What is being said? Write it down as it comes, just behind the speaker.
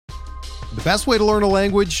The best way to learn a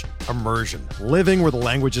language? Immersion. Living where the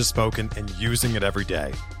language is spoken and using it every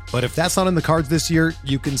day. But if that's not in the cards this year,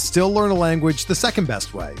 you can still learn a language the second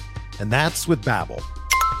best way, and that's with Babbel.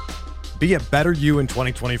 Be a better you in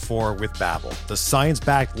 2024 with Babbel, the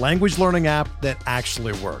science-backed language learning app that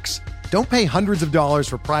actually works. Don't pay hundreds of dollars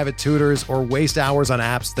for private tutors or waste hours on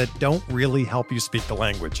apps that don't really help you speak the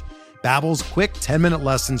language. Babbel's quick 10-minute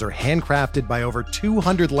lessons are handcrafted by over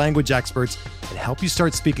 200 language experts and help you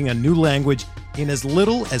start speaking a new language in as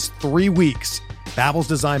little as 3 weeks. Babbel's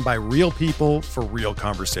designed by real people for real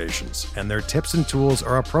conversations, and their tips and tools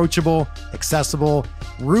are approachable, accessible,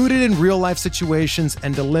 rooted in real-life situations,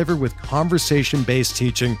 and delivered with conversation-based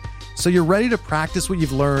teaching, so you're ready to practice what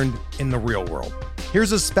you've learned in the real world.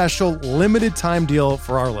 Here's a special limited-time deal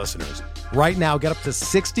for our listeners. Right now, get up to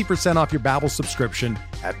 60% off your Babbel subscription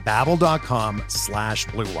at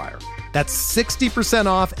babbel.com/Blue Wire. That's 60%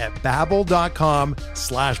 off at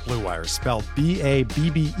babbel.com/Blue Wire, spelled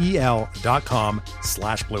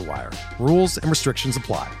BABBEL.com/Blue Wire. Rules and restrictions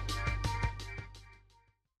apply.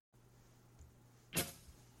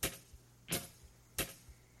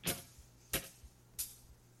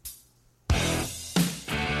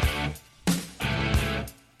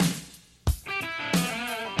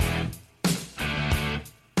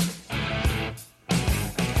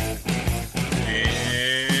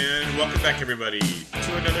 Everybody,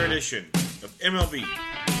 to another edition of MLB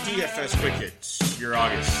DFS Quick Hits, your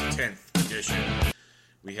August 10th edition.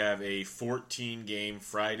 We have a 14-game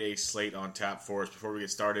Friday slate on tap for us. Before we get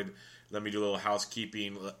started, let me do a little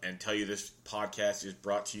housekeeping and tell you this podcast is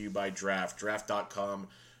brought to you by Draft. Draft.com.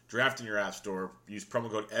 Draft in your app store. Use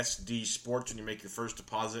promo code SD Sports when you make your first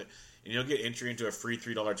deposit, and you'll get entry into a free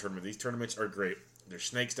 $3 tournament. These tournaments are great. They're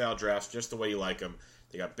snake-style drafts, just the way you like them.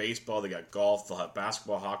 They got baseball, they got golf, they'll have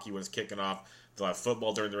basketball, hockey when it's kicking off, they'll have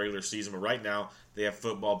football during the regular season, but right now, they have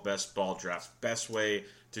football best ball drafts. Best way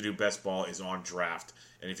to do best ball is on Draft.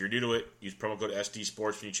 And if you're new to it, use promo code SD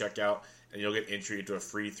Sports when you check out, and you'll get entry into a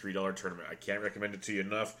free $3 tournament. I can't recommend it to you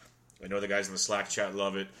enough. I know the guys in the Slack chat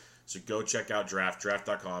love it, so go check out Draft,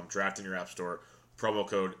 draft.com, Draft in your app store, promo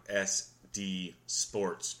code SD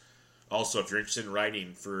Sports. Also, if you're interested in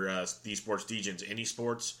writing for the Sports Degens, any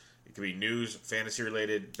sports, it could be news,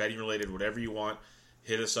 fantasy-related, betting-related, whatever you want.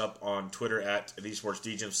 Hit us up on Twitter at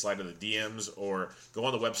TheSportsDegens, slide to the DMs, or go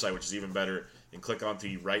on the website, which is even better, and click on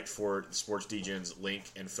the Write for the Sports Degens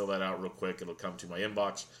link and fill that out real quick. It'll come to my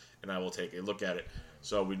inbox, and I will take a look at it.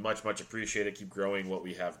 So we'd much, much appreciate it. Keep growing what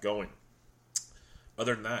we have going.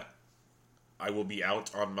 Other than that, I will be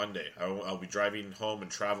out on Monday. I'll be driving home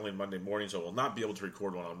and traveling Monday morning, so I will not be able to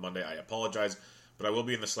record one on Monday. I apologize. But I will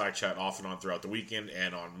be in the Slack chat off and on throughout the weekend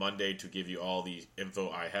and on Monday to give you all the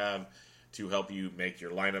info I have to help you make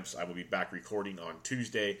your lineups. I will be back recording on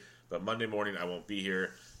Tuesday, but Monday morning I won't be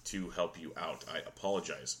here to help you out. I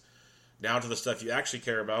apologize. Now to the stuff you actually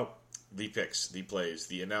care about, the picks, the plays,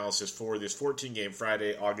 the analysis for this 14-game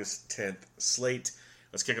Friday, August 10th slate.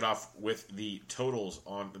 Let's kick it off with the totals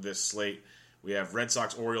on this slate. We have Red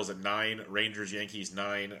Sox, Orioles at 9, Rangers, Yankees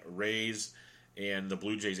 9, Rays, and the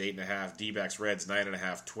Blue Jays 8.5, D-backs, Reds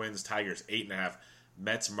 9.5, Twins, Tigers 8.5,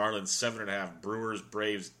 Mets, Marlins 7.5, Brewers,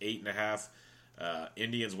 Braves 8.5,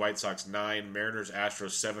 Indians, White Sox 9, Mariners,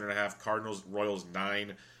 Astros 7.5, Cardinals, Royals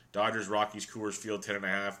 9, Dodgers, Rockies, Coors Field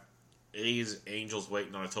 10.5, A's, Angels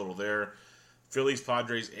waiting on a total there, Phillies,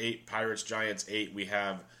 Padres 8, Pirates, Giants 8. We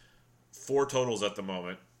have 4 totals at the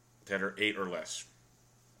moment that are 8 or less.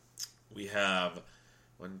 We have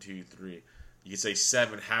 1, 2, 3. You could say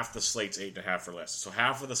 7, half the slate's 8.5 or less. So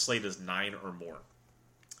half of the slate is 9 or more.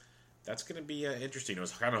 That's going to be interesting. It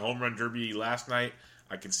was kind of home run derby last night.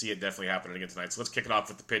 I can see it definitely happening again tonight. So let's kick it off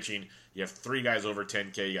with the pitching. You have 3 guys over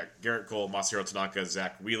 10K. You got Garrett Cole, Masahiro Tanaka,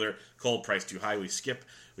 Zach Wheeler. Cole priced too high. We skip.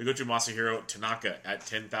 We go to Masahiro Tanaka at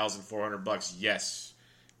 $10,400. Yes,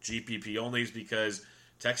 GPP only is because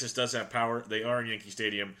Texas does have power. They are in Yankee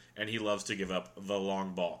Stadium, and he loves to give up the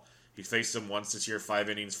long ball. He faced them once this year, 5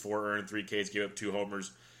 innings, 4 earned, 3 Ks, gave up 2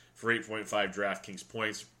 homers for 8.5 DraftKings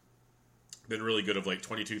points. Been really good of late,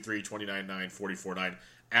 22-3, 29-9, 44-9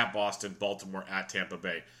 at Boston, Baltimore, at Tampa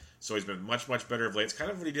Bay. So he's been much, much better of late. It's kind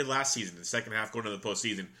of what he did last season. In the second half, going into the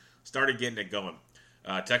postseason, started getting it going.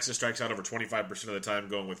 Texas strikes out over 25% of the time,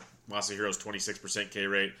 going with Masahiro's 26% K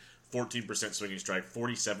rate, 14% swinging strike,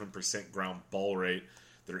 47% ground ball rate.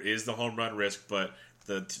 There is the home run risk, but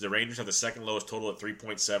the Rangers have the second lowest total at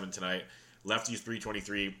 3.7 tonight. Lefties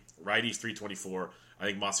 323, righties 324. I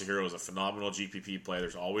think Masahiro is a phenomenal GPP play.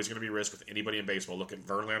 There's always going to be risk with anybody in baseball. Look at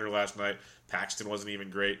Verlander last night. Paxton wasn't even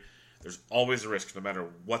great. There's always a risk no matter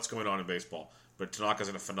what's going on in baseball. But Tanaka's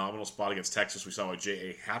in a phenomenal spot against Texas. We saw what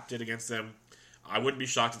J.A. Happ did against them. I wouldn't be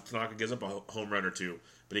shocked if Tanaka gives up a home run or two,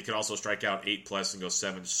 but he could also strike out 8+ and go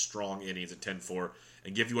 7 strong innings at 10-4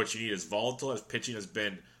 and give you what you need. As volatile as pitching has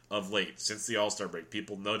been of late, since the All-Star break,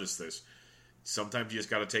 people notice this. Sometimes you just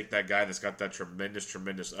got to take that guy that's got that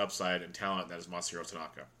tremendous upside and talent, and that is Masahiro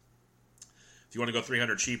Tanaka. If you want to go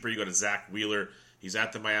 300 cheaper, you go to Zach Wheeler. He's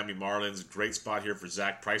at the Miami Marlins. Great spot here for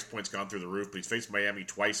Zach. Price point's gone through the roof, but he's faced Miami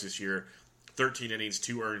twice this year. 13 innings,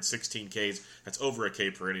 2 earned, 16 Ks. That's over a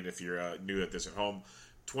K per inning if you're new at this at home.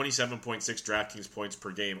 27.6 DraftKings points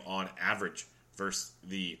per game on average versus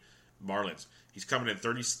the Marlins. He's coming in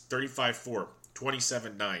 35-4,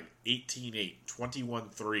 27-9, 18-8,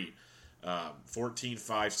 21-3, 14-5,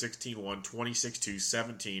 16-1, 26-2,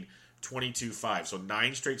 17, 22-5. So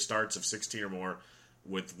 9 straight starts of 16 or more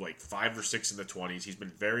with like 5 or 6 in the 20s. He's been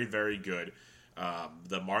very, very good.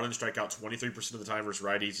 The Marlins strike out 23% of the time versus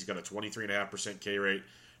righties. He's got a 23.5% K rate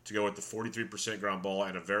to go with the 43% ground ball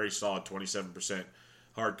and a very solid 27%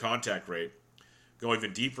 hard contact rate. Go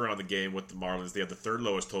even deeper on the game with the Marlins. They have the third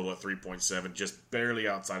lowest total at 3.7, just barely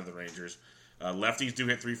outside of the Rangers. Lefties do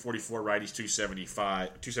hit 344, righties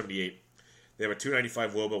 278. They have a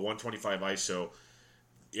 295 WOBA, 125 ISO.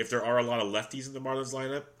 If there are a lot of lefties in the Marlins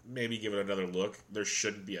lineup, maybe give it another look. There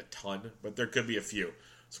shouldn't be a ton, but there could be a few.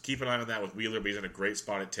 So keep an eye on that with Wheeler, but he's in a great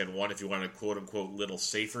spot at 10-1. If you want a quote-unquote little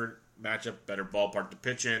safer matchup, better ballpark to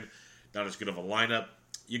pitch in, not as good of a lineup,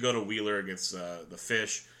 you go to Wheeler against the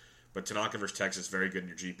Fish. But Tanaka versus Texas, very good in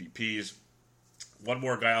your GPPs. One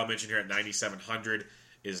more guy I'll mention here at 9,700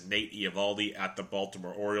 is Nate Eovaldi at the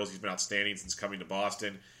Baltimore Orioles. He's been outstanding since coming to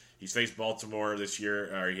Boston. He's faced Baltimore this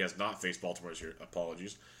year, or he has not faced Baltimore this year,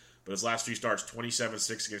 apologies. But his last 3 starts,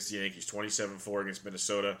 27-6 against the Yankees, 27-4 against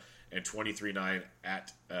Minnesota, and 23-9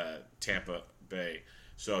 at Tampa Bay.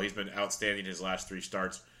 So he's been outstanding his last 3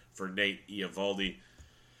 starts for Nate Eovaldi.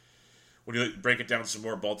 When you break it down some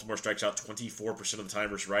more, Baltimore strikes out 24% of the time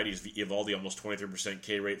versus righties. Eovaldi almost 23%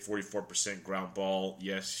 K rate, 44% ground ball.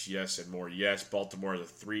 Yes, and more. Yes, Baltimore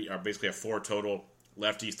is basically a 4 total.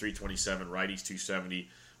 Lefties 327, righties 270.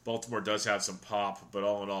 Baltimore does have some pop, but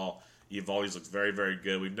all in all, Eovaldi looks very, very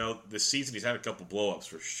good. We know this season he's had a couple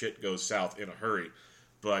blow-ups where shit goes south in a hurry.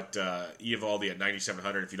 But Eovaldi at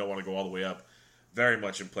 9,700, if you don't want to go all the way up, very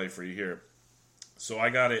much in play for you here. So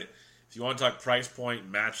I got it. If you want to talk price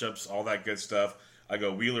point, matchups, all that good stuff, I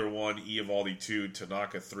go Wheeler 1, Eovaldi 2,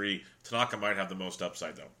 Tanaka 3. Tanaka might have the most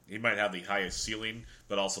upside, though. He might have the highest ceiling,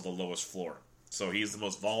 but also the lowest floor. So he's the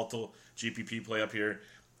most volatile GPP play up here.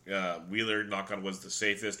 Wheeler, knock on wood, is the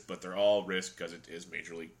safest, but they're all risk because it is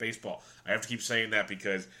Major League Baseball. I have to keep saying that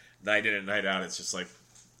because night in and night out, it's just like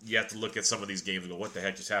you have to look at some of these games and go, what the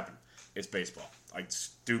heck just happened? It's baseball. Like,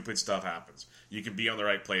 stupid stuff happens. You can be on the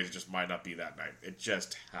right plays, it just might not be that night. It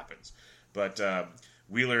just happens. But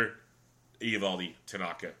Wheeler, Eovaldi,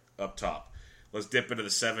 Tanaka up top. Let's dip into the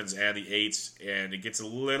 7s and the 8s, and it gets a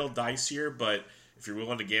little dicier, but if you're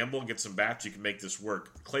willing to gamble and get some bats, you can make this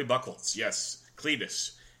work. Clay Buchholz, yes,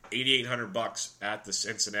 Cletus, $8,800 at the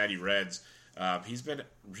Cincinnati Reds. He's been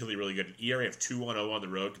really, really good. An ERA of 2.10 on the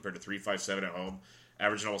road compared to 3.57 at home,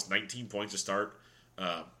 averaging almost 19 points to start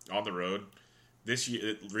on the road. This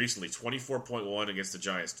year, recently, 24.1 against the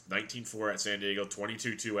Giants, 19.4 at San Diego,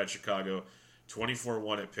 22.2 at Chicago,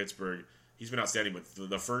 24.1 at Pittsburgh. He's been outstanding with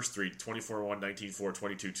the first 3, 24.1, 19.4,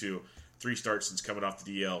 22.2, 3 starts since coming off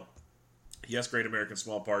the DL. Yes, Great American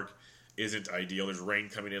Small Park isn't ideal. There's rain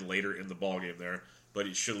coming in later in the ballgame there, but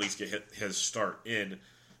he should at least get his start in.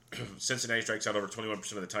 Cincinnati strikes out over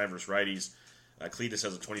 21% of the time versus righties. Cletus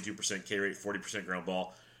has a 22% K rate, 40% ground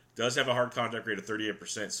ball. Does have a hard contact rate of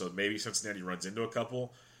 38%, so maybe Cincinnati runs into a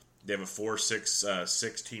couple. They have a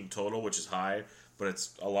 4-6 team total, which is high, but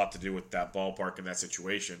it's a lot to do with that ballpark and that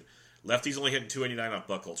situation. Lefties only hitting 289 off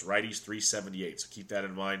Buchholz. Righties 378, so keep that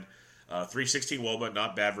in mind. 316 WOBA,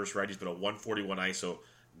 not bad versus righties, but a 141 ISO,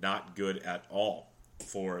 not good at all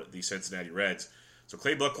for the Cincinnati Reds. So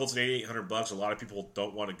Clay Buchholz at $8,800. A lot of people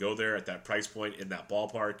don't want to go there at that price point in that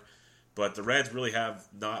ballpark. But the Reds really have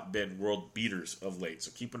not been world beaters of late.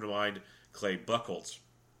 So keep in mind Clay Buchholz.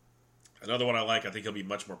 Another one I like, I think he'll be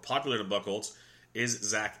much more popular than Buchholz, is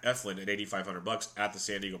Zach Eflin at $8,500 at the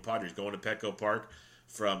San Diego Padres. Going to Petco Park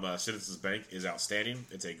from Citizens Bank is outstanding.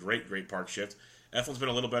 It's a great, great park shift. Eflin's been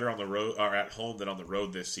a little better on the road or at home than on the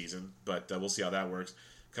road this season, but we'll see how that works.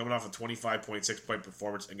 Coming off a 25.6 point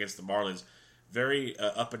performance against the Marlins. Very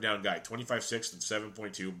up and down guy. 25.6 and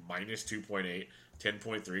 7.2, minus 2.8,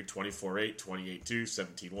 10.3, 24.8, 28.2,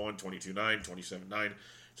 17.1, 22.9, 27.9.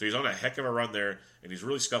 So he's on a heck of a run there, and he's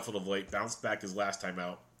really scuffled of late. Bounced back his last time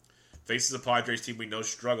out. Faces a Padres team we know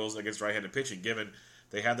struggles against right-handed pitching, given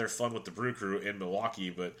they had their fun with the Brew Crew in Milwaukee,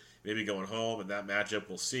 but maybe going home in that matchup,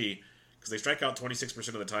 we'll see. because they strike out 26%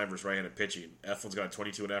 of the time versus right-handed pitching. Eflin's got a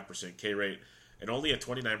 22.5% K rate and only a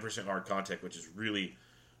 29% hard contact, which is really,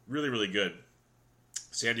 really, really good.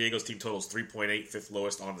 San Diego's team total is 3.8, fifth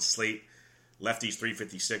lowest on the slate. Lefties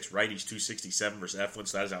 356, righties 267 versus Eflin,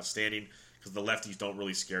 so that is outstanding because the lefties don't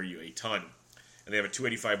really scare you a ton. And they have a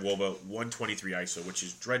 285 WOBA, 123 ISO, which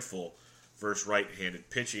is dreadful versus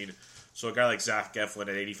right-handed pitching. So a guy like Zach Eflin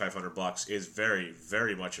at $8,500 is very,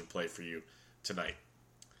 very much in play for you tonight.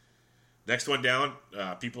 Next one down,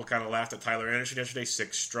 people kind of laughed at Tyler Anderson yesterday.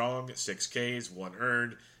 6 strong, 6 Ks, 1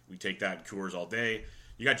 earned. We take that in Coors all day.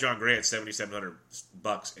 You got John Gray at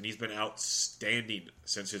 $7,700, and he's been outstanding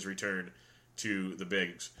since his return to the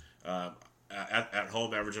bigs. At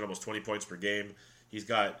home, averaging almost 20 points per game. He's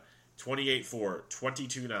got 28-4,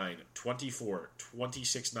 22-9, 24,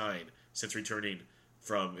 26-9 since returning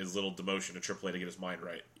from his little demotion to AAA to get his mind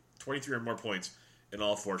right. 23 or more points in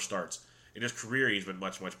all 4 starts. In his career, he's been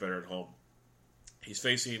much, much better at home. He's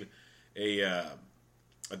facing a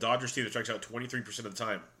Dodgers team that strikes out 23% of the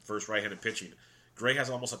time, first right-handed pitching. Gray has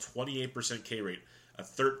almost a 28% K rate, a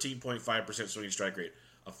 13.5% swinging strike rate,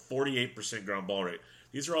 a 48% ground ball rate.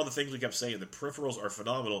 These are all the things we kept saying. The peripherals are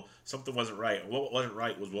phenomenal. Something wasn't right. And what wasn't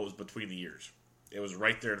right was what was between the ears. It was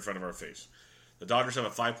right there in front of our face. The Dodgers have a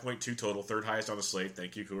 5.2 total, third highest on the slate.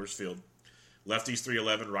 Thank you, Coors Field. Lefties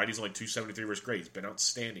 311, righties only 273 versus Gray. He's been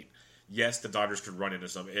outstanding. Yes, the Dodgers could run into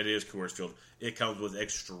some. It is Coors Field. It comes with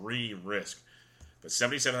extreme risk. But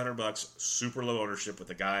 $7,700, super low ownership with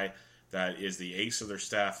a guy that is the ace of their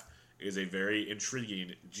staff is a very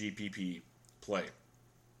intriguing GPP play.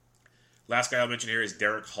 Last guy I'll mention here is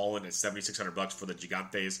Derek Holland at $7,600 for the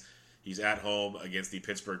Gigantes. He's at home against the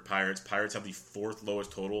Pittsburgh Pirates. Pirates have the 4th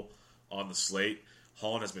lowest total on the slate.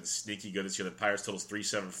 Holland has been sneaky good this year. The Pirates total is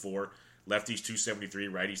 374. Lefties 273,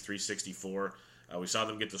 righties 364. We saw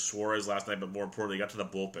them get to Suarez last night, but more importantly, got to the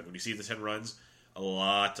bullpen. When you see the 10 runs, a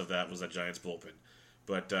lot of that was that Giants bullpen.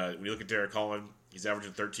 But when you look at Derek Holland, he's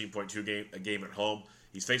averaging 13.2 a game at home.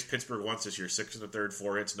 He's faced Pittsburgh once this year, 6 in the third,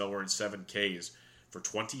 4 hits, nowhere, and 7 Ks for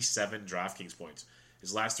 27 DraftKings points.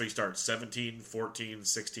 His last 3 starts, 17, 14,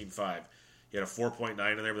 16, 5. He had a 4.9 in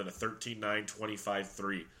there, but then a 13, 9, 25,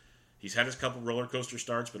 3. He's had his couple roller coaster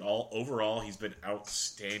starts, but overall, he's been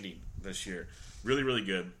outstanding this year. Really, really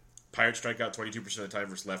good. Pirates strike out 22% of the time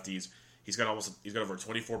versus lefties. He's got over a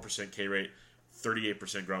 24% K rate,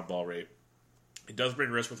 38% ground ball rate. It does bring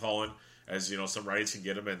risk with Holland, as you know, some righties can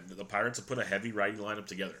get him, and the Pirates have put a heavy righty lineup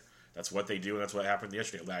together. That's what they do, and that's what happened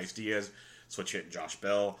yesterday. Elias Diaz, switch hitting Josh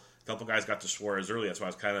Bell. A couple guys got to Suarez early. That's why I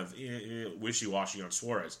was kind of wishy-washy on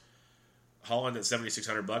Suarez. Holland at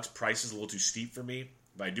 $7,600. Price is a little too steep for me,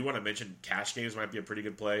 but I do want to mention cash games might be a pretty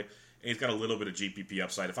good play. And he's got a little bit of GPP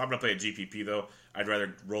upside. If I'm going to play a GPP, though, I'd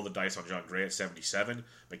rather roll the dice on John Gray at 77.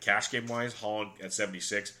 But cash game-wise, Holland at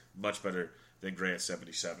 76, much better than Gray at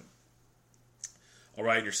 77. All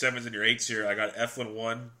right, your 7s and your 8s here. I got Eflin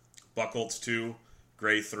 1, Buchholz 2,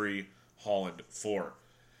 Gray 3, Holland 4.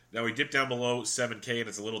 Now, we dip down below 7K, and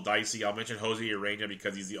it's a little dicey. I'll mention Jose Urena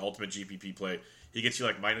because he's the ultimate GPP play. He gets you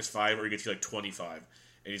like -5 or he gets you like 25.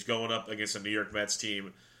 And he's going up against a New York Mets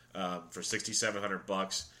team for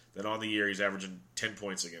 $6,700. Then on the year, he's averaging 10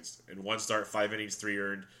 points against. In 1 start, 5 innings, 3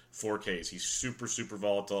 earned, 4 Ks. He's super, super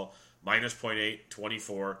volatile. -0.8,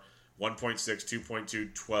 24, 1.6,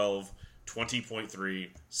 2.2, 12,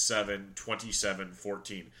 20.3, 7, 27,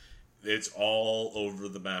 14. It's all over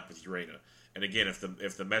the map with Urena. And again, if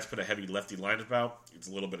the Mets put a heavy lefty lineup out, it's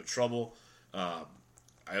a little bit of trouble. I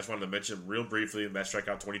just wanted to mention real briefly, the Mets strike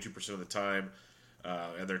out 22% of the time,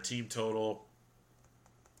 and their team total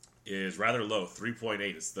is rather low,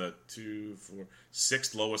 3.8. It's the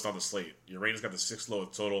 6th lowest on the slate. Urena's got the 6th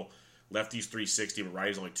lowest total. Lefties 360, but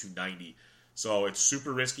righties only 290. So it's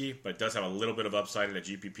super risky, but it does have a little bit of upside in a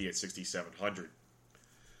GPP at 6,700.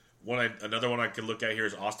 Another one I could look at here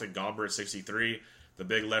is Austin Gomber at 63. The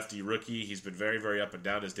big lefty rookie. He's been very, very up and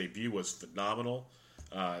down. His debut was phenomenal.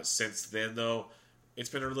 Since then, though, it's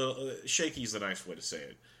been a little shaky is the nice way to say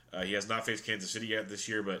it. He has not faced Kansas City yet this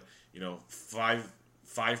year, but,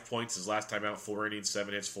 5 points his last time out, 4 innings,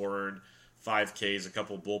 7 hits, 4 earned, 5 Ks, a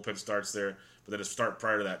couple bullpen starts there, but then a start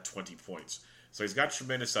prior to that, 20 points. So he's got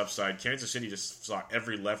tremendous upside. Kansas City just saw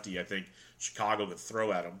every lefty I think Chicago could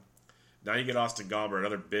throw at him. Now you get Austin Gomber,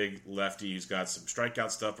 another big lefty who's got some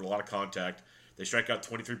strikeout stuff but a lot of contact. They strike out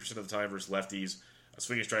 23% of the time versus lefties, a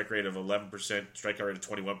swinging strike rate of 11%, strikeout rate of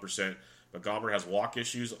 21%. But Gomber has walk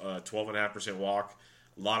issues, 12.5% walk,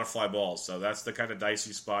 a lot of fly balls. So that's the kind of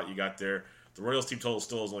dicey spot you got there. The Royals team total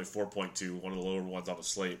still is only 4.2, one of the lower ones on the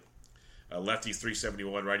slate. Lefties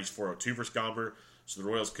 371, righties 402 versus Gomber. So the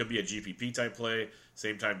Royals could be a GPP type play.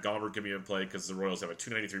 Same time, Gomber could be in play because the Royals have a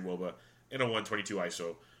 293 WOBA and a 122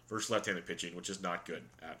 ISO versus left-handed pitching, which is not good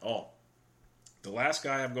at all. The last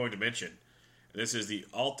guy I'm going to mention, and this is the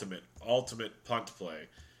ultimate punt play,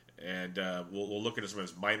 and we'll look at some of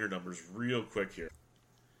his minor numbers real quick here.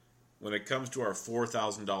 When it comes to our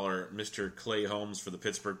 $4,000 Mr. Clay Holmes for the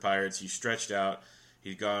Pittsburgh Pirates, he's stretched out.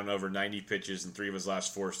 He's gone over 90 pitches in 3 of his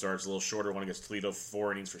last 4 starts. A little shorter one against Toledo,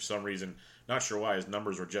 4 innings for some reason. Not sure why. His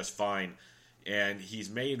numbers were just fine. And he's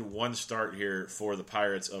made 1 start here for the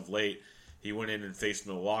Pirates of late. He went in and faced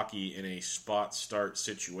Milwaukee in a spot start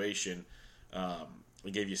situation. He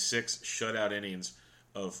gave you 6 shutout innings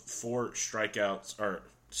of 6 strikeouts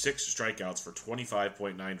for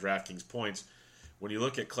 25.9 DraftKings points. When you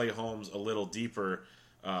look at Clay Holmes a little deeper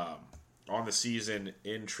on the season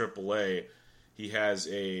in AAA, he has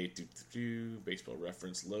a baseball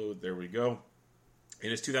reference load. There we go.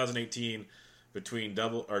 In his 2018, between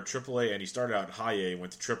AAA, and he started out in high A,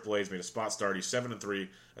 went to AAA. He's made a spot start. He's 7-3,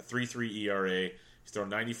 a 3.3 ERA. He's thrown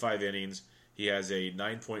 95 innings. He has a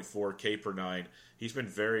 9.4 K per 9. He's been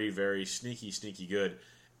very, very sneaky good.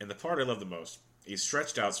 And the part I love the most, he's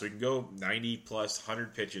stretched out so he can go 90 plus,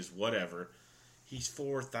 100 pitches, whatever. He's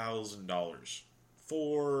 $4,000.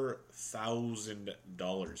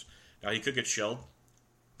 $4,000. Now, he could get shelled,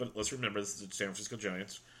 but let's remember this is the San Francisco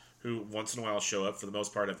Giants, who once in a while show up. For the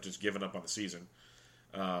most part, have just given up on the season.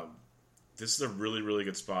 This is a really, really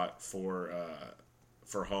good spot for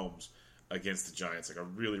Holmes against the Giants. Like a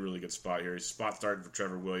really, really good spot here. He's spot starting for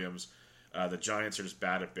Trevor Williams. The Giants are just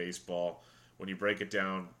bad at baseball. When you break it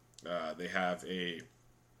down, they're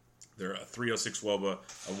a 306 WOBA,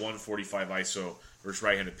 a 145 ISO versus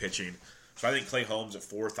right-handed pitching. So I think Clay Holmes at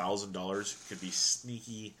 $4,000 could be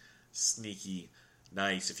sneaky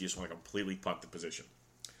nice if you just want to completely punt the position.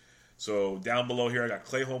 So down below here, I got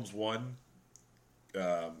Clay Holmes 1,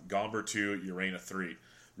 Gomber 2, Urena 3.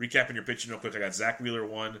 Recapping your pitching real quick, I got Zach Wheeler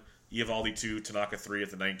 1, Eovaldi 2, Tanaka 3 at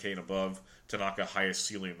the 9K and above. Tanaka highest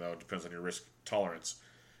ceiling, though. It depends on your risk tolerance.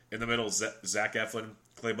 In the middle, Zach Eflin,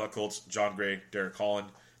 Clay Buchholz, John Gray, Derek Holland.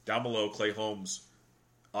 Down below, Clay Holmes,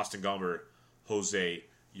 Austin Gomber, Jose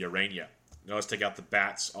Urena. Now let's take out the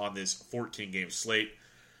bats on this 14-game slate.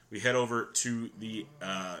 We head over to the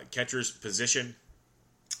catcher's position.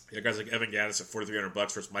 You got guys like Evan Gattis at $4,300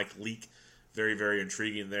 versus Mike Leake. Very, very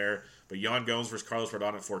intriguing there. But Yan Gomes versus Carlos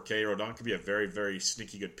Rodon at $4K. Rodon could be a very, very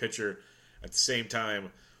sneaky good pitcher. At the same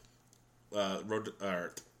time,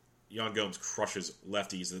 Yan Gomes crushes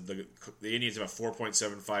lefties. The Indians have a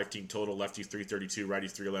 4.75 team total. Lefties 332,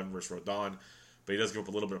 righties 311 versus Rodon. But he does give up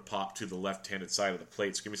a little bit of pop to the left-handed side of the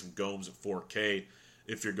plate. So give me some Gomes at 4K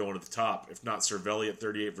if you're going to the top. If not, Cervelli at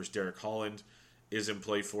 38 versus Derek Holland is in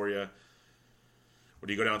play for you. When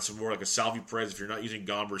you go down some more, like a Salvi Perez, if you're not using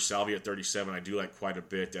Gomber, Salvi at 37, I do like quite a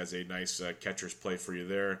bit as a nice catcher's play for you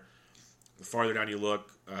there. The farther down you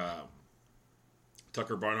look,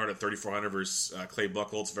 Tucker Barnhart at 3,400 versus Clay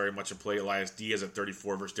Buchholz, very much in play. Elias Diaz at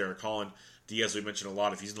 34 versus Derek Holland. Diaz, we mentioned a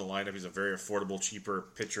lot. If he's in the lineup, he's a very affordable, cheaper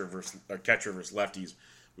catcher versus lefties.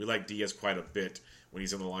 We like Diaz quite a bit when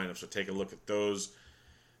he's in the lineup, so take a look at those.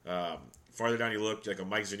 Farther down you look, like a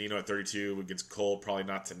Mike Zunino at 32 against Cole, probably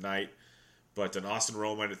not tonight. But an Austin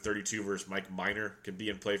Roman at 32 versus Mike Minor could be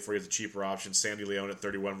in play for you as a cheaper option. Sandy Leone at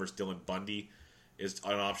 31 versus Dylan Bundy is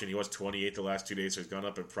an option. He was 28 the last 2 days, so he's gone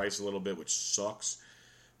up in price a little bit, which sucks.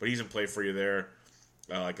 But he's in play for you there.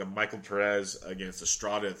 Like a Michael Perez against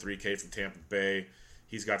Estrada at 3K from Tampa Bay.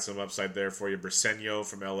 He's got some upside there for you. Briseño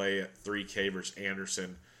from LA at 3K versus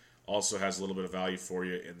Anderson also has a little bit of value for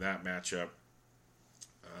you in that matchup.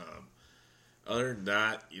 Other than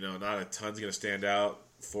that, not a ton's going to stand out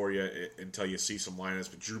for you until you see some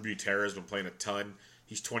lineups. But Drew Butera has been playing a ton.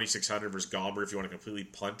 He's 2,600 versus Gomber if you want to completely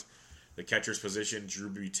punt the catcher's position. Drew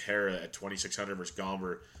Butera at 2,600 versus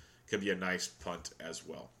Gomber could be a nice punt as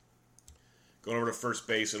well. Going over to first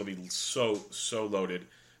base, it'll be so loaded.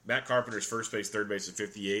 Matt Carpenter's first base, third base at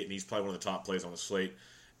 58, and he's probably one of the top plays on the slate.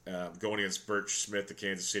 Going against Birch Smith, the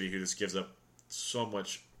Kansas City, who just gives up so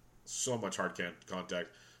much hard contact,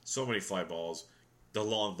 so many fly balls, the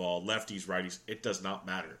long ball, lefties, righties, it does not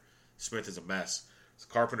matter. Smith is a mess. So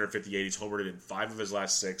Carpenter at 58, he's homered in 5 of his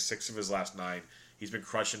last 6 of his last 9. He's been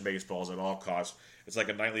crushing baseballs at all costs. It's like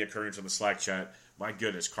a nightly occurrence on the Slack chat. My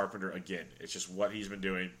goodness, Carpenter again. It's just what he's been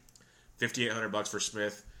doing. $5,800 for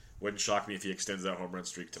Smith. Wouldn't shock me if he extends that home run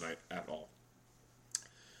streak tonight at all.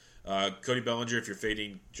 Cody Bellinger, if you're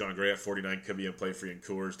fading John Gray at 49, could be in play for you in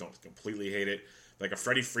Coors. Don't completely hate it. Like a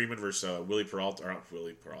Freddie Freeman versus Willie Peralta, or not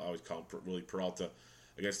Willie Peralta, I always call him Willie Peralta,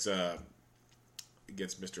 against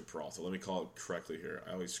Mr. Peralta. Let me call it correctly here.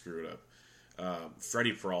 I always screw it up.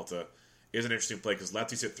 Freddie Peralta is an interesting play because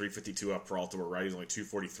lefties hit 352 off Peralta, where righties only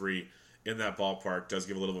 243. in that ballpark does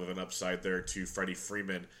give a little bit of an upside there to Freddie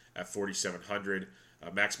Freeman at 4,700.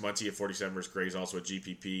 Max Muncy at 47 versus Gray's also a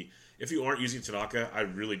GPP. If you aren't using Tanaka, I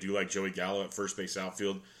really do like Joey Gallo at first base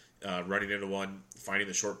outfield. Running into one, finding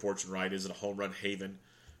the short porch and right is a home run haven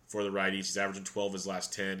for the righties. He's averaging 12 his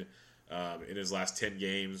last 10. In his last 10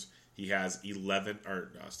 games, he has 11,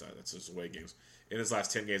 or no, it's not, that's his away games. In his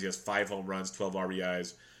last 10 games, he has 5 home runs, 12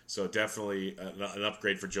 RBIs. So definitely an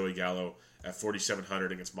upgrade for Joey Gallo at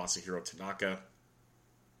 4,700 against Masahiro Tanaka.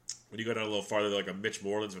 When you go down a little farther, like a Mitch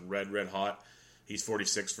Moreland's been red hot. He's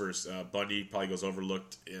 46 versus Bundy. Probably goes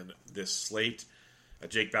overlooked in this slate.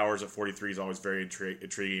 Jake Bauers at 43 is always very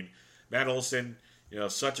intriguing. Matt Olson,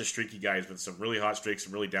 such a streaky guy. He's been some really hot streaks,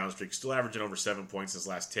 some really down streaks. Still averaging over 7 points his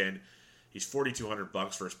last 10. He's $4,200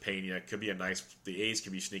 versus Pena. Could be a nice. The A's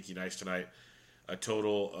could be sneaky nice tonight. A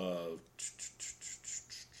total of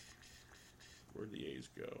where'd the A's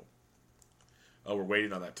go? Oh, we're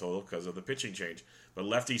waiting on that total because of the pitching change. But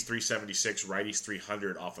lefties 376, righties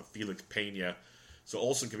 300 off of Felix Pena. So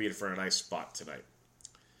Olsen could be in for a nice spot tonight.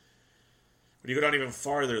 When you go down even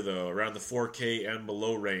farther, though, around the 4K and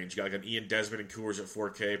below range, you got like an Ian Desmond and Coors at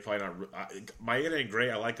 4K. Probably not. Maeda and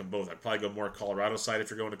Gray, I like them both. I'd probably go more Colorado side if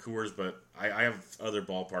you're going to Coors, but I have other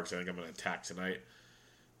ballparks I think I'm going to attack tonight.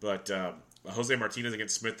 But Jose Martinez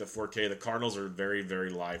against Smith at 4K. The Cardinals are very,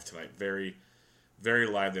 very live tonight. Very, very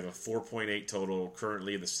live. They have a 4.8 total,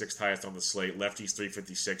 currently the 6th highest on the slate. Lefties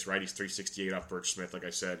 356, righties 368 off Birch Smith, like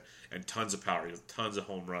I said, and tons of power. He has tons of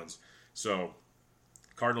home runs. So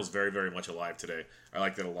Cardinals very, very much alive today. I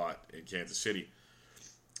like that a lot in Kansas City.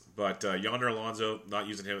 But Yonder Alonso, not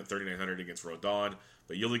using him at 3,900 against Rodon.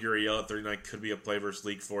 But Yuli Gurriel at 39 could be a play versus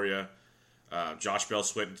league for you. Josh Bell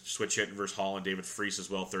switch hitting versus Holland. David Freese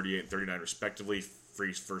as well, 38 and 39 respectively.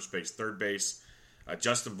 Freese first base, third base.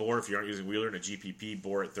 Justin Bour, if you aren't using Wheeler in a GPP,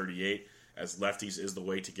 Bour at 38. As lefties is the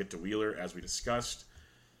way to get to Wheeler, as we discussed.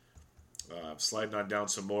 Sliding on down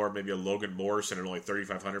some more, maybe a Logan Morrison at only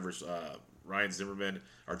 3,500 versus Ryan Zimmerman,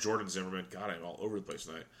 or Jordan Zimmerman. God, I'm all over the place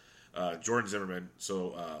tonight. Jordan Zimmerman.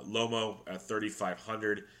 So Lomo at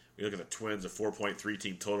 3,500. We look at the Twins, a 4.3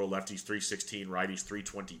 team total. Lefties 316, righties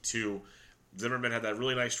 322. Zimmerman had that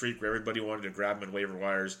really nice streak where everybody wanted to grab him in waiver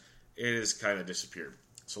wires. It has kind of disappeared.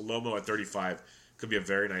 So Lomo at 35 could be a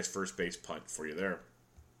very nice first base punt for you there.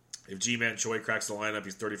 If G-Man Choi cracks the lineup,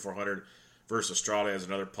 he's 3,400 versus Estrada as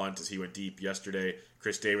another punt as he went deep yesterday.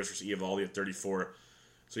 Chris Davis versus Eovaldi at 34.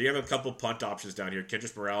 So you have a couple punt options down here.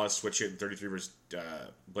 Kendrys Morales, switch hit in 33 versus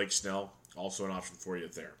Blake Snell. Also an option for you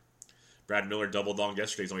there. Brad Miller double donged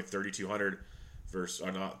yesterday. He's only 3,200 versus...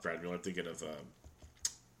 not Brad Miller. I'm thinking of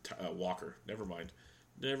Walker. Never mind.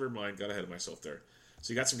 Got ahead of myself there.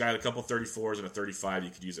 So you got some guy with a couple 34s and a 35 you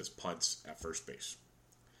could use as punts at first base.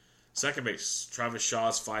 Second base, Travis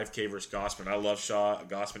Shaw's 5K versus Gausman. I love Shaw.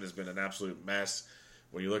 Gausman has been an absolute mess.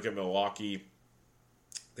 When you look at Milwaukee,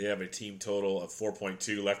 they have a team total of 4.2,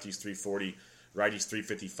 lefties 340, righties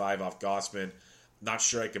 355 off Gausman. Not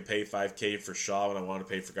sure I can pay 5K for Shaw when I want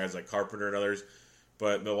to pay for guys like Carpenter and others,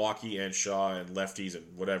 but Milwaukee and Shaw and lefties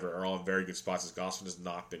and whatever are all in very good spots as Gausman has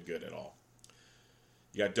not been good at all.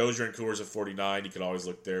 You got Dozier and Coors at 49. You can always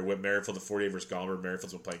look there. Whit Merrifield at 48 versus Gomber.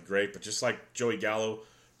 Merrifield's been playing great, but just like Joey Gallo,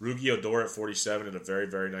 Rugi Odor at 47 in a very,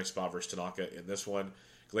 very nice spot versus Tanaka in this one.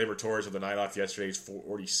 Gleyber Torres with the night off yesterday is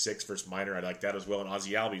 46 versus Minor. I like that as well. And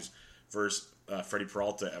Ozzie Albies versus Freddie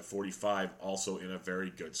Peralta at 45, also in a very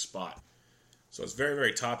good spot. So it's very,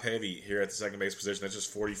 very top-heavy here at the second base position. That's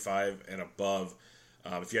just 45 and above.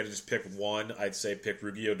 If you had to just pick one, I'd say pick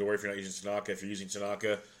Rugi Odor if you're not using Tanaka. If you're using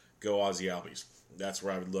Tanaka, go Ozzie Albies. That's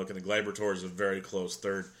where I would look. And the Gleyber Torres is a very close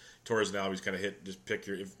third. Torres and Albies kind of hit, just pick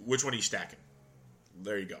which one are you stacking?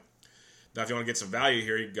 There you go. Now, if you want to get some value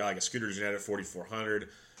here, you got like a Scooter Gennett at 4,400,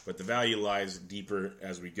 but the value lies deeper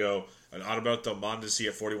as we go. An Adalberto Mondesi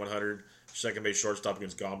at 4,100. Second base shortstop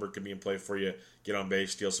against Gomber could be in play for you. Get on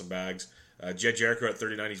base, steal some bags. Jed Jericho at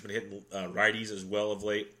 39. He's been hitting righties as well of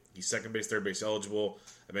late. He's second base, third base eligible.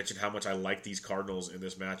 I mentioned how much I like these Cardinals in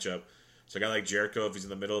this matchup. So a guy like Jericho, if he's in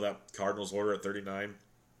the middle of that Cardinals order at 39,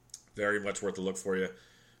 very much worth a look for you.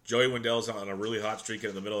 Joey Wendell's on a really hot streak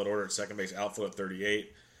in the middle of the order at second base, outfield at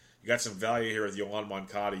 38. You got some value here with Yohan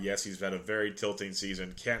Moncada. Yes, he's had a very tilting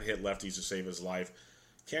season. Can't hit lefties to save his life.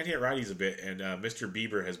 Can't hit righties a bit. And Mr.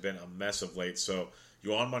 Bieber has been a mess of late. So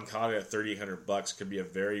Yohan Moncada at $3,800 could be a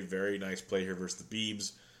very, very nice play here versus the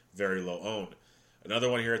Biebs. Very low owned. Another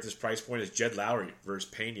one here at this price point is Jed Lowry versus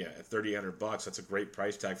Pena at $3,800. That's a great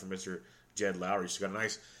price tag for Mr. Jed Lowry. So you got a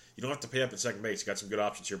nice. You don't have to pay up at second base. You got some good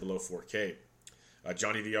options here below 4K.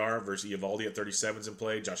 Johnny VR versus Eovaldi at 37 is in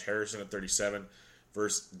play. Josh Harrison at 37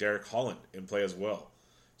 versus Derek Holland in play as well.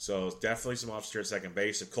 So definitely some options here at second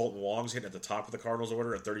base. If Colton Wong's hitting at the top of the Cardinals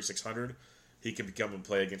order at 3,600, he can become and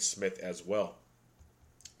play against Smith as well.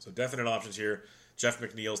 So definite options here. Jeff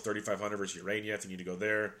McNeil's 3,500 versus Urania if you need to go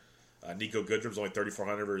there. Nico Goodrum's only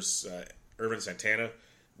 3,400 versus Irvin Santana.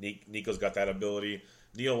 Nico's got that ability.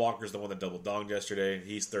 Neil Walker's the one that double donged yesterday.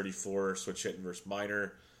 He's 34, switch hitting versus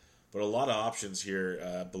Minor. But a lot of options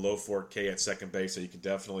here below 4K at second base that you can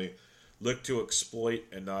definitely look to exploit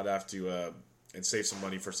and not have to and save some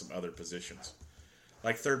money for some other positions.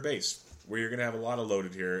 Like third base, where you're going to have a lot of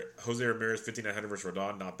loaded here. Jose Ramirez, 5,900 versus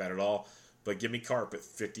Rodon, not bad at all. But give me Carp at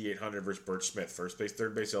 5,800 versus Birch Smith. First base,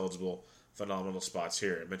 third base eligible. Phenomenal spots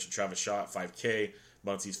here. I mentioned Travis Shaw at 5K.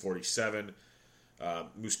 Muncie's 47.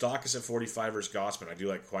 Moustakas at 45 versus Gossman. I do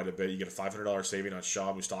like quite a bit. You get a $500 saving on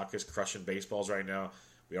Shaw. Moustakas crushing baseballs right now.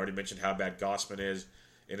 We already mentioned how bad Gossman is.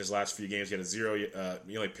 In his last few games, he had a 0.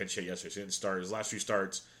 He only pinch hit yesterday, so he didn't start. His last few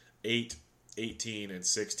starts, 8, 18, and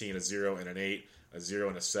 16, a 0 and an 8, a 0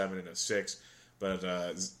 and a 7 and a 6. But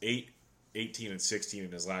 8, 18, and 16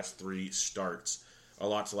 in his last 3 starts. A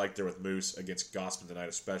lot to like there with Moose against Gossman tonight,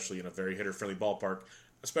 especially in a very hitter-friendly ballpark,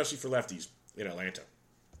 especially for lefties in Atlanta.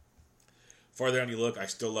 Farther down you look, I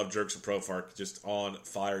still love Jerks and Profar, just on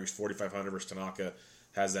fire. He's 4,500 versus Tanaka,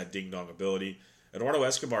 has that ding-dong ability. Eduardo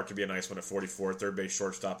Escobar could be a nice one at 44, third base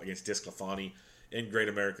shortstop against Disclafani in Great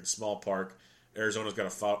American Small Park. Arizona's got a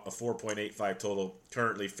 4.85 total,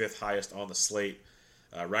 currently 5th highest on the slate.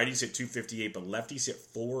 Righties hit 258, but lefties hit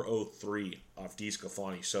 403 off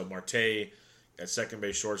Disclafani. So Marte at second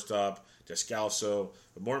base shortstop, Descalso,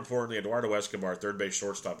 but more importantly, Eduardo Escobar, third base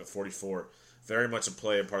shortstop at 44. Very much in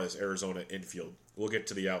play and part of this Arizona infield. We'll get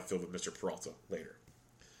to the outfield with Mr. Peralta later.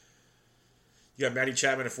 You got Matty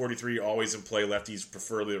Chapman at 43, always in play. Lefties,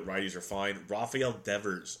 preferably at righties, are fine. Rafael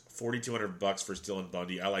Devers, $4,200 for Dylan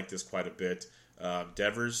Bundy. I like this quite a bit.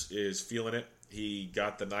 Devers is feeling it. He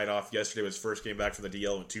got the night off yesterday. Was his first game back from the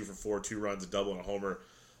DL. Went 2 for 4, 2 runs, a double, and a homer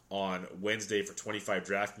on Wednesday for 25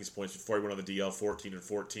 DraftKings points before he went on the DL, 14 and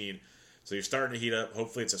 14. So you're starting to heat up.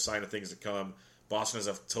 Hopefully it's a sign of things to come. Boston has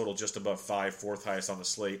a total just above 5, 4th highest on the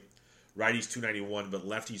slate. Righties 291, but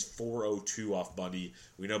lefties 402 off Bundy.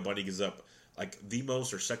 We know Bundy gives up like the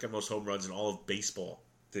most or second most home runs in all of baseball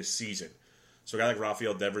this season. So a guy like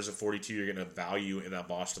Rafael Devers at 42, you're getting a value in that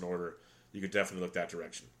Boston order. You could definitely look that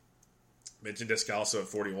direction. Mentioned Descalso at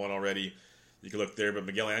 41 already. You can look there, but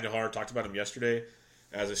Miguel Andujar, talked about him yesterday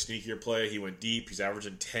as a sneakier play. He went deep. He's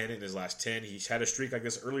averaging 10 in his last 10. He's had a streak like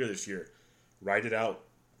this earlier this year. Ride it out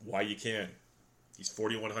while you can. He's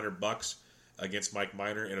 $4,100 against Mike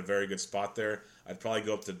Minor in a very good spot there. I'd probably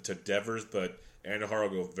go up to Devers, but Andujar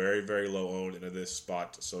will go very, very low owned into this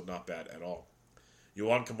spot, so not bad at all.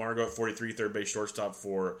 Yohan Camargo at 43, third base shortstop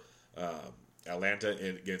for Atlanta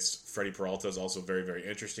against Freddie Peralta is also very, very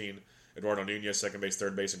interesting. Eduardo Nunez, second base,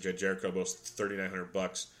 third base, and Jed Jericho, both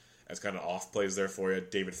 $3,900 as kind of off plays there for you.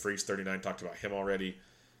 David Freese, 39, talked about him already.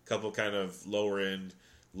 Couple kind of lower end,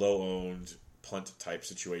 low owned punt type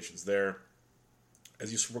situations there.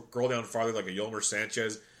 As you scroll down farther, like a Yolmer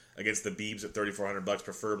Sanchez against the Biebs at $3,400,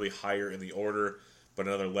 preferably higher in the order, but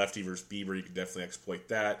another lefty versus Bieber, you can definitely exploit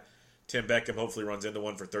that. Tim Beckham hopefully runs into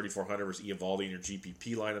one for $3,400 versus Eovaldi in your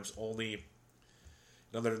GPP lineups only.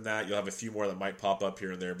 And other than that, you'll have a few more that might pop up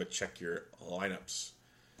here and there, but check your lineups.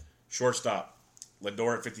 Shortstop,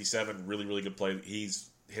 Lindor at 57, really, really good play. He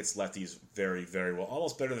hits lefties very, very well.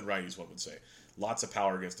 Almost better than righties, one would say. Lots of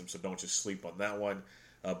power against him, so don't just sleep on that one.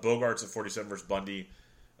 Bogarts at 47 versus Bundy.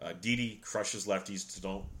 Didi crushes lefties,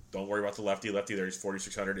 so don't worry about the lefty. Lefty there, he's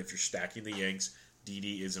 4,600. If you're stacking the Yanks,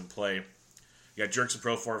 Didi is in play. You got Jerks and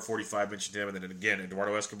Profar at 45, mentioned him, and then again,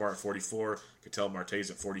 Eduardo Escobar at 44. Ketel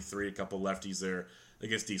Marte's at 43, a couple lefties there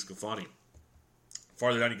against Disclafani.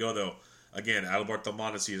 Farther down you go, though. Again, Alberto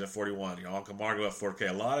Mondesi is at 41. Yohan Camargo at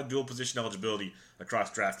 4K. A lot of dual position eligibility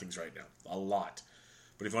across DraftKings right now. A lot.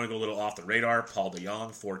 But if you want to go a little off the radar, Paul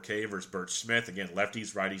DeJong, 4K versus Birch Smith. Again,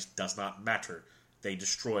 lefties, righties, does not matter. They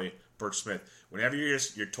destroy Birch Smith. Whenever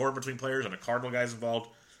you're torn between players and a Cardinal guy's involved,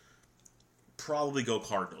 probably go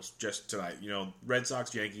Cardinals just tonight. You know, Red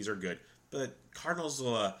Sox, Yankees are good. But Cardinals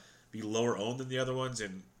will be lower owned than the other ones,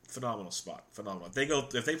 and phenomenal spot. Phenomenal.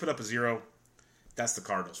 If they put up a 0, that's the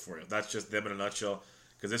Cardinals for you. That's just them in a nutshell,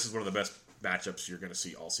 because this is one of the best matchups you're going to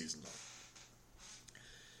see all season long.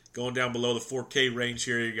 Going down below the 4K range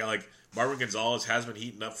here, you got like Marwin Gonzalez has been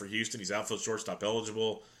heating up for Houston. He's outfield shortstop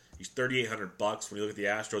eligible. He's $3,800. When you look at the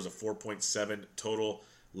Astros, a 4.7 total.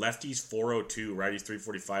 Lefties 402, righties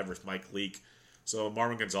 345 versus Mike Leake. So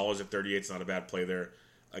Marwin Gonzalez at 38 is not a bad play there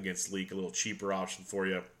against Leake. A little cheaper option for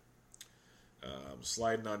you.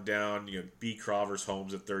 Sliding on down, you know, B. Crovers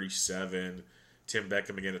Holmes at 37. Tim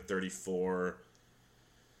Beckham again at 34.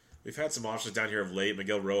 We've had some options down here of late.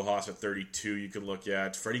 Miguel Rojas at 32 you can look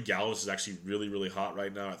at. Freddie Gallows is actually really, really hot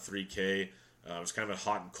right now at 3K. It's kind of a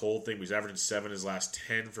hot and cold thing. He's averaging 7 his last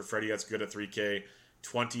 10 for Freddie. That's good at 3K.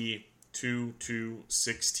 20, 2, 2,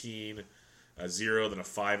 16, a 0, then a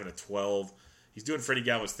 5 and a 12. He's doing Freddie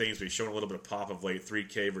Gallows things, but he's showing a little bit of pop of late.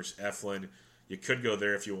 3K versus Eflin. You could go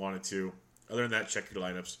there if you wanted to. Other than that, check your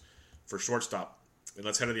lineups for shortstop. And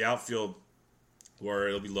let's head to the outfield, where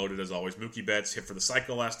it'll be loaded as always. Mookie Betts hit for the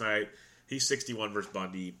cycle last night. He's 61 versus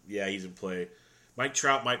Bundy. Yeah, he's in play. Mike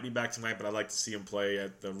Trout might be back tonight, but I'd like to see him play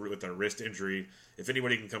with a wrist injury. If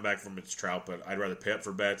anybody can come back from it, it's Trout, but I'd rather pay up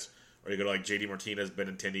for Betts. Or you go to like JD Martinez,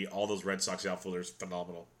 Benintendi, all those Red Sox outfielders,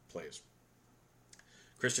 phenomenal plays.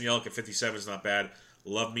 Christian Yelich at 57 is not bad.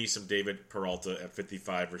 Love me some David Peralta at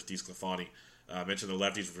 55 versus DeSclafani. I mentioned the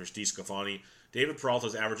lefties versus DeSclafani. David Peralta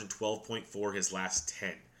is averaging 12.4 his last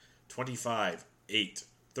 10. 25, 8,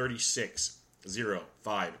 36, 0,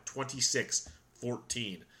 5, 26,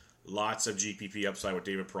 14. Lots of GPP upside with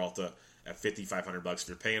David Peralta at $5,500. If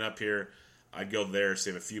you're paying up here, I'd go there,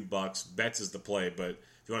 save a few bucks. Betts is the play, but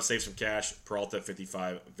if you want to save some cash, Peralta at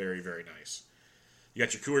 55, very, very nice. You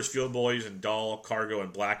got your Coors Field Boys and Dahl, Cargo,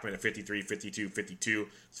 and Blackman at 53, 52, 52.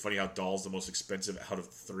 It's funny how Dahl's the most expensive out of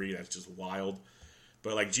 3. That's just wild.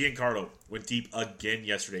 But like Giancarlo went deep again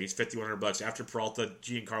yesterday. He's $5,100. After Peralta,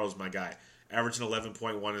 Giancarlo's my guy. Averaging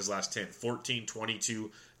 11.1 his last 10. 14,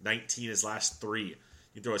 22, 19 his last 3.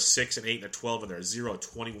 You throw a 6, an 8, and a 12 in there. 0,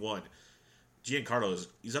 21. Giancarlo,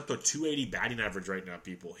 he's up to a 280 batting average right now,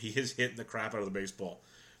 people. He is hitting the crap out of the baseball.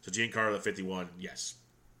 So Giancarlo at 51, yes.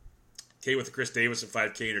 Okay, with Chris Davis at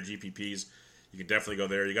 5K in your GPPs, you can definitely go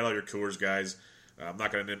there. You got all your Coors guys. I'm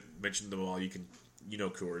not going to mention them all. You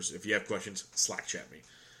know Coors. If you have questions, Slack chat me.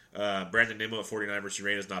 Brandon Nimmo at 49 versus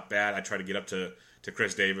Urena is not bad. I try to get up to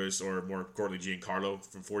Chris Davis or more importantly Giancarlo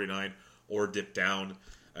from 49 or dip down.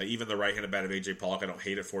 Even the right-handed bat of A.J. Pollock, I don't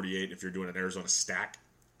hate at 48 if you're doing an Arizona stack.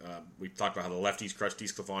 We talked about how the lefties crush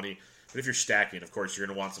DeSclafani. But if you're stacking, of course, you're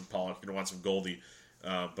going to want some Pollock. You're going to want some Goldie.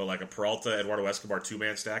 But like a Peralta, Eduardo Escobar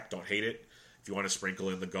 2-man stack, don't hate it. If you want to sprinkle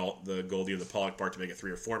in the Goldie or the Pollock part to make it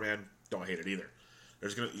 3 or 4-man, don't hate it either.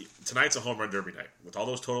 Tonight's a home run derby night. With all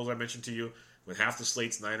those totals I mentioned to you, when half the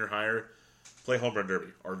slate's 9 or higher, play home run derby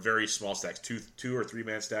or very small stacks. 2 or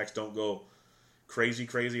 3-man stacks. Don't go crazy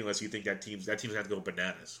unless you think that team's going to have to go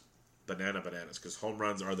bananas. Bananas, because home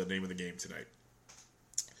runs are the name of the game tonight.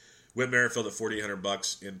 Whit Merrifield at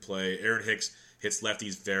 $4,800 in play. Aaron Hicks hits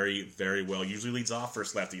lefties very, very well. Usually leads off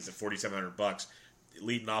first lefties at $4,700.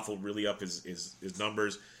 Leading off will really up his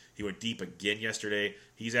numbers. He went deep again yesterday.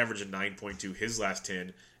 He's averaging 9.2 his last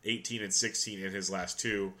 10, 18 and 16 in his last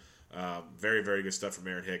 2. Very, very good stuff from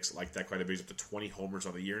Aaron Hicks. Like that quite a bit. He's up to 20 homers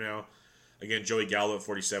on the year now. Again, Joey Gallo at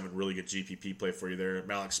 47, really good GPP play for you there.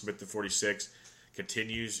 Malik Smith at 46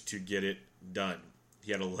 continues to get it done.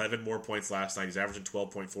 He had 11 more points last night. He's averaging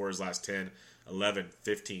 12.4 his last 10. 11,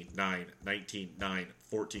 15, 9, 19, 9,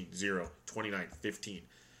 14, 0, 29, 15.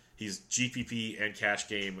 He's GPP and cash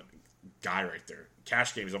game guy right there.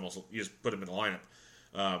 Cash game is almost, you just put him in the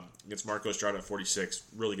lineup. Against Marco Estrada at 46.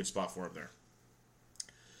 Really good spot for him there.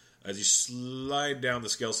 As you slide down the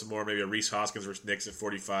scale some more, maybe a Rhys Hoskins versus Knicks at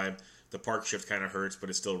 45. The park shift kind of hurts, but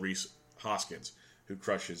it's still Rhys Hoskins who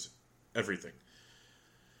crushes everything.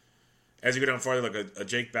 As you go down farther, like a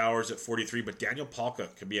Jake Bowers at 43, but Daniel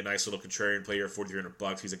Palka can be a nice little contrarian player at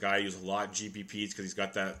 $4,300. He's a guy I use a lot in GPPs because he's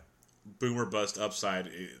got that boomer bust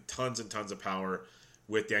upside, tons and tons of power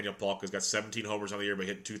with Daniel Palka. He's got 17 homers on the year, but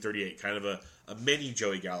hitting 238. Kind of a mini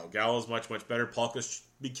Joey Gallo. Gallo's much, much better. Palka's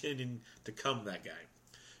beginning to come that guy.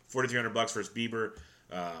 $4,300 versus Bieber.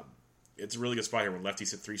 It's a really good spot here when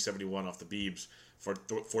lefties hit 371 off the Biebs. For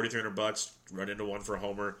 $4,300, run into one for a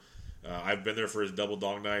homer. I've been there for his double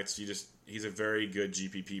dog nights. He's a very good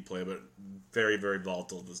GPP play, but very, very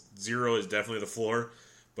volatile. The 0 is definitely the floor,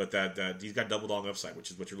 but that he's got double dog upside,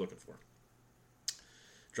 which is what you're looking for.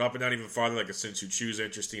 Dropping down even farther, like a Since You Choose,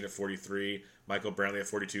 interesting at 43. Michael Brantley at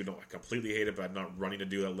 42. No, I completely hate it, but I'm not running to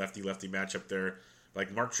do that lefty-lefty matchup there.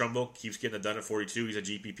 Like Mark Trumbo keeps getting it done at 42. He's a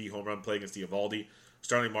GPP home run play against Eovaldi.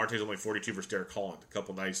 Starling Marte is only 42 versus Derek Holland. A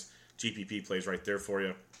couple nice GPP plays right there for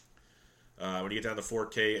you. When you get down to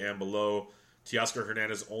 4K and below, Teoscar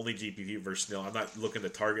Hernandez only GPP versus Snell. I'm not looking to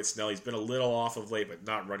target Snell. He's been a little off of late, but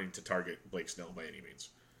not running to target Blake Snell by any means.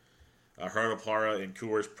 Gerardo Parra and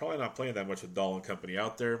Coors probably not playing that much with Dahl and company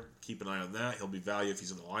out there. Keep an eye on that. He'll be value if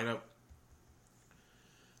he's in the lineup.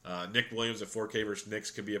 Nick Williams at 4K versus Knicks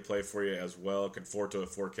could be a play for you as well. Conforto at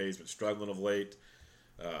 4K has been struggling of late.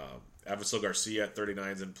 Avisail Garcia at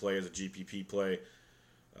 39 is in play as a GPP play.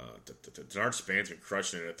 Denard Span's been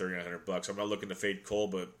crushing it at $3,900. I'm not looking to fade Cole,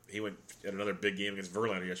 but he went at another big game against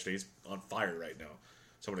Verlander yesterday. He's on fire right now.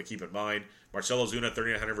 Someone to keep in mind. Marcell Ozuna,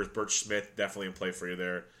 $3,900 versus Birch Smith. Definitely in play for you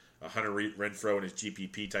there. Hunter Renfroe and his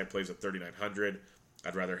GPP type plays at $3,900.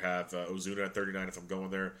 I'd rather have Ozuna at $39 if I'm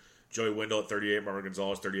going there. Joey Wendell at $38. Marwin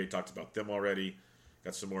Gonzalez, $38. Talked about them already.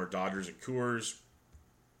 Got some more Dodgers and Coors.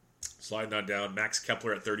 Sliding on down. Max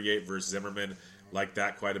Kepler at $38 versus Zimmerman. Like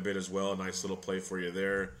that quite a bit as well. A nice little play for you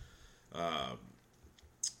there.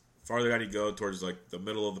 Farther down you go towards like the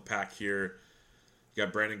middle of the pack here. You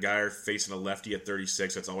got Brandon Guyer facing a lefty at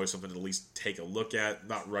 36. That's always something to at least take a look at.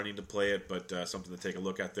 Not running to play it, but something to take a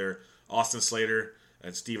look at there. Austin Slater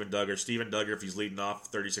and Steven Duggar. Steven Duggar, if he's leading off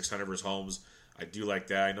 3,600 versus Holmes, I do like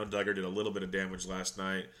that. I know Duggar did a little bit of damage last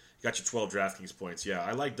night. You got your 12 DraftKings points. Yeah,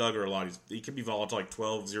 I like Duggar a lot. He can be volatile, like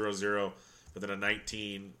 12, 0, 0, but then a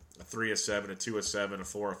 19, a 3, a 7, a 2, a 7, a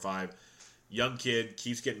 4, a 5. Young kid,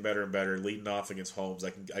 keeps getting better and better, leading off against Holmes.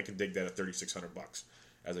 I can dig that at $3,600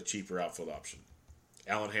 as a cheaper outfield option.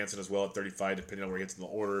 Alan Hansen as well at 35, depending on where he gets in the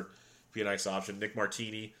order, be a nice option. Nick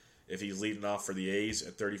Martini, if he's leading off for the A's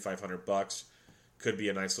at $3,500, could be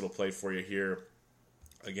a nice little play for you here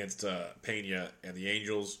against Pena and the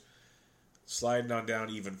Angels. Sliding on down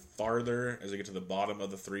even farther as we get to the bottom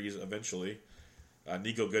of the threes eventually.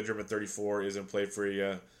 Nico Goodrum at 34 is in play for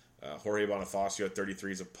you. Jorge Bonifacio at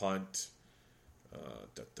 33 is a punt.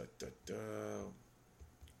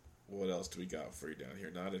 What else do we got for you down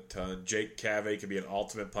here? Not a ton. Jake Cavey could be an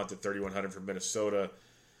ultimate punt at $3,100 from Minnesota.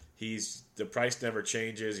 The price never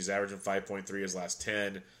changes. He's averaging 5.3 his last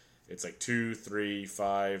 10. It's like 2, 3,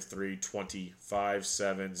 5, 3, 20, 5,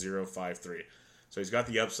 7, 0, 5, 3. So he's got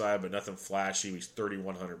the upside, but nothing flashy. He's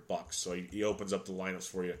 $3,100, so he opens up the lineups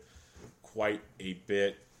for you quite a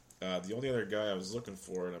bit. The only other guy I was looking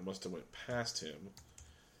for, and I must have went past him,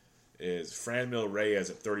 is Franmil Reyes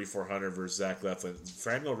at $3,400 versus Zach Leflin.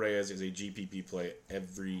 Franmil Reyes is a GPP play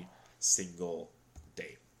every single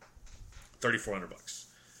day. $3,400.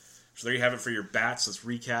 So there you have it for your bats. Let's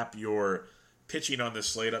recap your pitching on this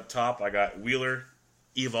slate up top. I got Wheeler,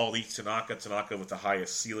 Eovaldi, Tanaka. Tanaka with the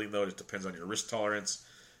highest ceiling, though. It depends on your risk tolerance.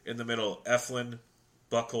 In the middle, Eflin,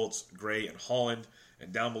 Buchholz, Gray, and Holland.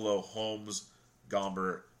 And down below, Holmes,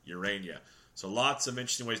 Gomber, Urania. So lots of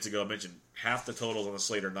interesting ways to go. I mentioned half the totals on the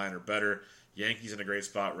slate are 9 or better. Yankees in a great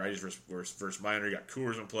spot. Righties versus minor. You got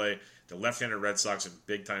Coors in play. The left-handed Red Sox in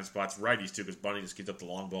big-time spots. Righties, too, because Bunny just keeps up the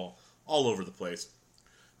long ball all over the place.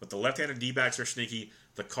 But the left-handed D-backs are sneaky.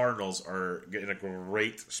 The Cardinals are in a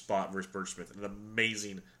great spot versus Birch Smith. An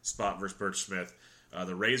amazing spot versus Birch Smith.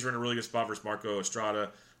 The Rays are in a really good spot versus Marco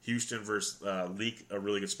Estrada. Houston versus Leak, a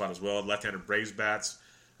really good spot as well. Left-handed Braves bats.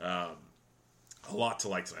 A lot to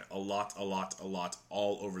like tonight. A lot,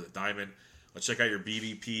 all over the diamond. Let's check out your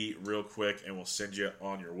BBP real quick, and we'll send you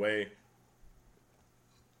on your way.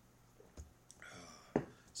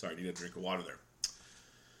 Sorry, I need a drink of water there.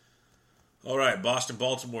 All right, Boston,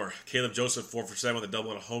 Baltimore. Caleb Joseph, 4 for 7 with a double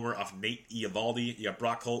and a homer off Nate Eovaldi. You got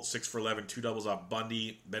Brock Holt, 6 for 11, 2 doubles off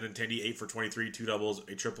Bundy. Benintendi, 8 for 23, 2 doubles,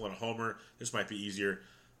 a triple and a homer. This might be easier.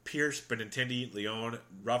 Pierce, Benintendi, Leon,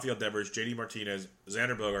 Rafael Devers, JD Martinez,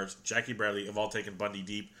 Xander Bogaerts, Jackie Bradley have all taken Bundy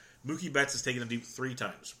deep. Mookie Betts has taken him deep 3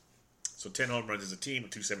 times. So 10 home runs as a team, a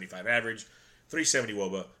 275 average, 370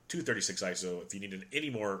 WOBA, 236 ISO. If you needed any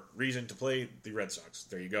more reason to play the Red Sox,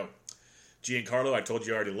 there you go. Giancarlo, I told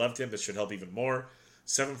you I already loved him. This should help even more.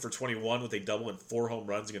 7 for 21 with a double and 4 home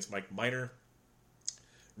runs against Mike Minor.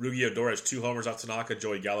 Rugi Odor has 2 homers off Tanaka.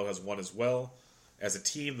 Joey Gallo has 1 as well. As a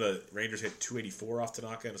team, the Rangers hit 284 off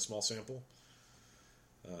Tanaka in a small sample.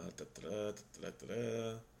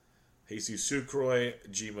 Jesus Sucroy,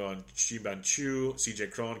 Jiban Chu,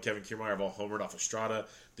 CJ Cron, Kevin Kiermaier have all homered off Estrada.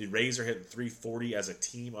 The Rays are hitting 340 as a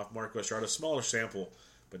team off Marco Estrada. Smaller sample,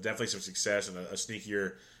 but definitely some success and a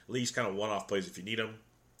sneakier, at least kind of one-off plays if you need them.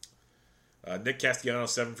 Nick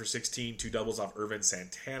Castellanos, 7 for 16, 2 doubles off Irvin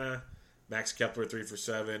Santana. Max Kepler, 3 for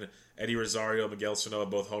 7. Eddie Rosario, Miguel Sano,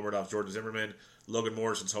 both homered off Jordan Zimmerman. Logan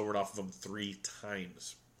Morrison's homered off of him 3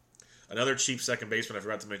 times. Another cheap second baseman, I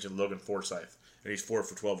forgot to mention, Logan Forsythe. And he's 4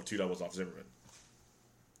 for 12 with 2 doubles off Zimmerman.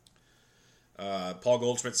 Paul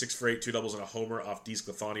Goldschmidt, 6 for 8, 2 doubles and a homer off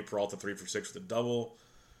DeSclafani. Peralta, 3 for 6 with a double.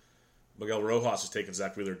 Miguel Rojas has taken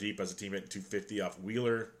Zach Wheeler deep as a teammate, 250 off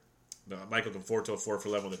Wheeler. Michael Conforto, 4 for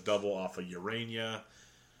 11 with a double off of Urania.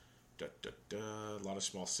 A lot of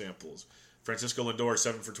small samples. Francisco Lindor,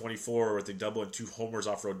 7 for 24 with a double and 2 homers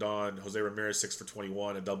off Rodon. Jose Ramirez, 6 for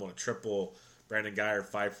 21, a double and a triple. Brandon Guyer,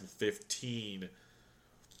 5 for 15.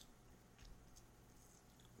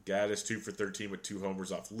 Gaddis, 2 for 13 with 2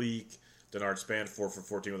 homers off Leak. Denard Span, 4 for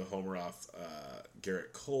 14 with a homer off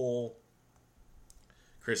Garrett Cole.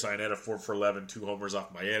 Chris Iannetta, 4 for 11, 2 homers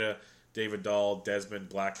off Maeda. David Dahl, Desmond,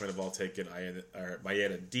 Blackman have all taken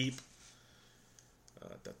Maeda deep.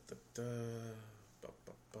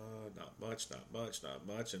 Not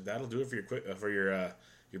much. And that'll do it for your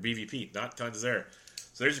BVP. Not tons there.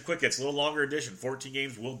 So there's your quick hits. A little longer edition. 14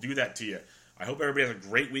 games will do that to you. I hope everybody has a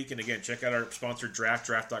great weekend. Again, check out our sponsor,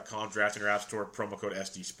 draft.com, draft in your app store, promo code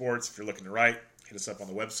SD Sports. If you're looking to write, hit us up on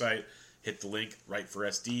the website. Hit the link, write for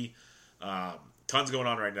SD. Tons going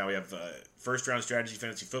on right now. We have first round strategy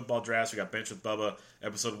fantasy football drafts. We got Bench with Bubba,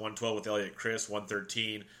 episode 112 with Elliot Chris,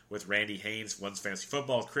 113 with Randy Haynes. One's fantasy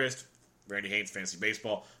football, Chris. Randy Haynes, fantasy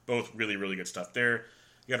baseball. Both really, really good stuff there.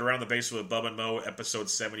 You got Around the Base with Bubba and Mo, episode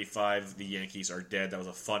 75. The Yankees are dead. That was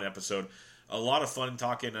a fun episode. A lot of fun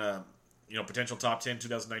talking, potential top 10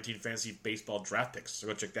 2019 fantasy baseball draft picks. So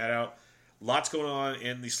go check that out. Lots going on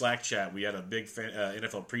in the Slack chat. We had a big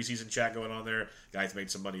NFL preseason chat going on there. Guys made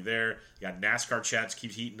some money there. You got NASCAR chats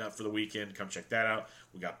keep heating up for the weekend. Come check that out.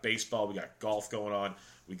 We got baseball. We got golf going on.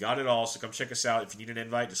 We got it all. So come check us out. If you need an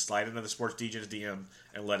invite, just slide into the Sports DJs DM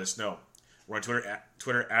and let us know. We're on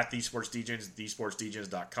Twitter at the Sports DJs,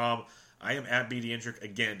 thesportsdjs.com. I am at BD Intric.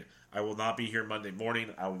 Again, I will not be here Monday morning.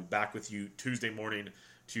 I will be back with you Tuesday morning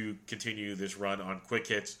to continue this run on Quick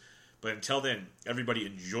Hits. But until then, everybody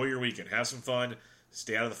enjoy your weekend. Have some fun.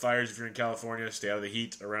 Stay out of the fires if you're in California. Stay out of the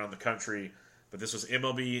heat around the country. But this was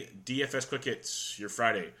MLB DFS Quick Hits, your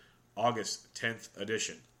Friday, August 10th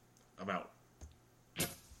edition. I'm out.